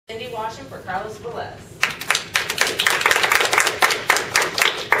Washam for Carlos Velez.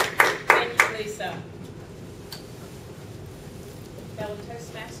 Thank you, Lisa. Fellow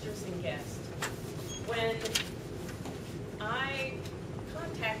Toastmasters and guests, when I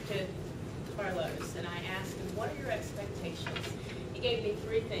contacted Carlos and I asked him, what are your expectations? He gave me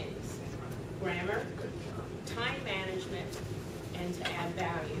 3 things: grammar, time management, and to add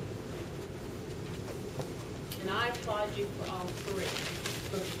value. And I applaud you for all 3.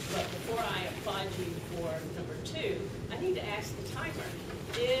 But before I applaud you for number 2, I need to ask the timer,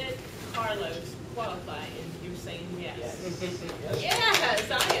 did Carlos qualify? And you're saying yes.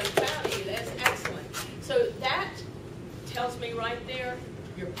 Yes, I am proud of you. That's excellent. So that tells me right there,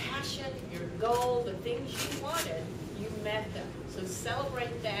 your passion, your goal, the things you wanted, you met them. So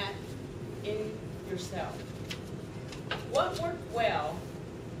celebrate that in yourself. What worked well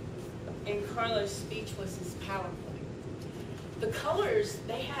in Carlos' speech was his PowerPoint. The colors,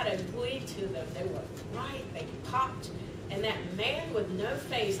 they had a glee to them. They were bright, they popped, and that man with no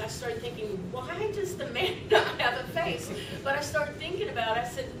face, I started thinking, why does the man not have a face? But I started thinking about it. I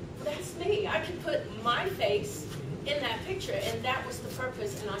said, well, that's me. I could put my face in that picture, and that was the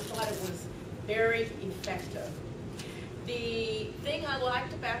purpose, and I thought it was very effective. The thing I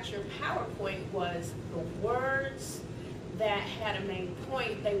liked about your PowerPoint was the words that had a main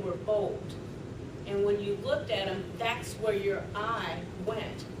point, they were bold. And when you looked at them, that's where your eye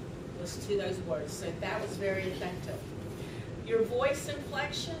went, was to those words. So that was very effective. Your voice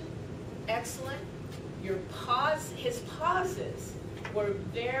inflection, excellent. Your his pauses were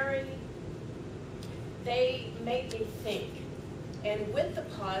they made me think. And with the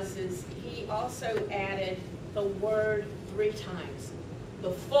pauses, he also added the word 3 times.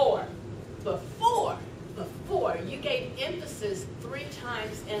 Before. You gave emphasis 3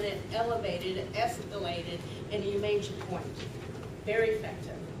 times, and it elevated, it escalated, and you made your point. Very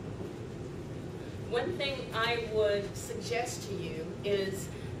effective. One thing I would suggest to you is,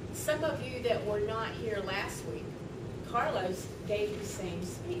 some of you that were not here last week, Carlos gave the same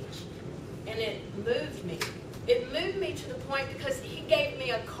speech, and it moved me. It moved me to the point because he gave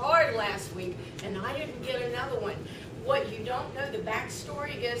me a card last week, and I didn't get another one. What you don't know, the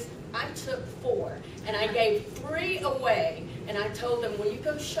backstory is I took 4, and I gave 3 away, and I told them, when you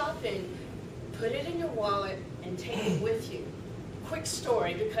go shopping, put it in your wallet and take it with you. Quick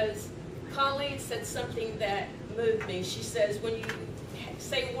story, because Colleen said something that moved me. She says, when you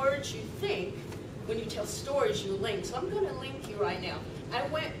say words you think, when you tell stories you link. So I'm going to link you right now. I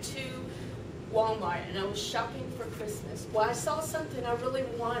went to Walmart, and I was shopping for Christmas. Well, I saw something I really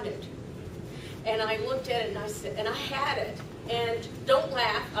wanted. And I looked at it, and I said, and I had it. And don't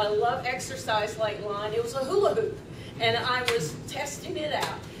laugh, I love exercise like Lon. It was a hula hoop, and I was testing it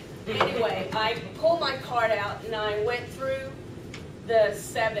out. Anyway, I pulled my card out, and I went through the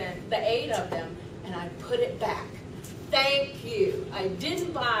 8 of them, and I put it back. Thank you. I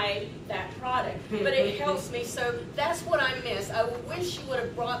didn't buy that product, but it helps me. So that's what I miss. I wish you would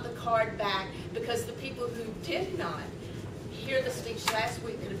have brought the card back, because the people who did not hear the speech last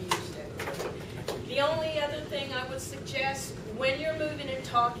week could have used it. The only other thing I would suggest, when you're moving and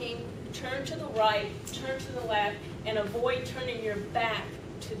talking, turn to the right, turn to the left, and avoid turning your back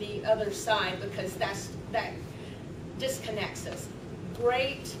to the other side, because that disconnects us.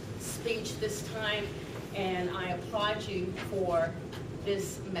 Great speech this time, and I applaud you for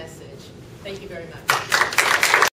this message. Thank you very much.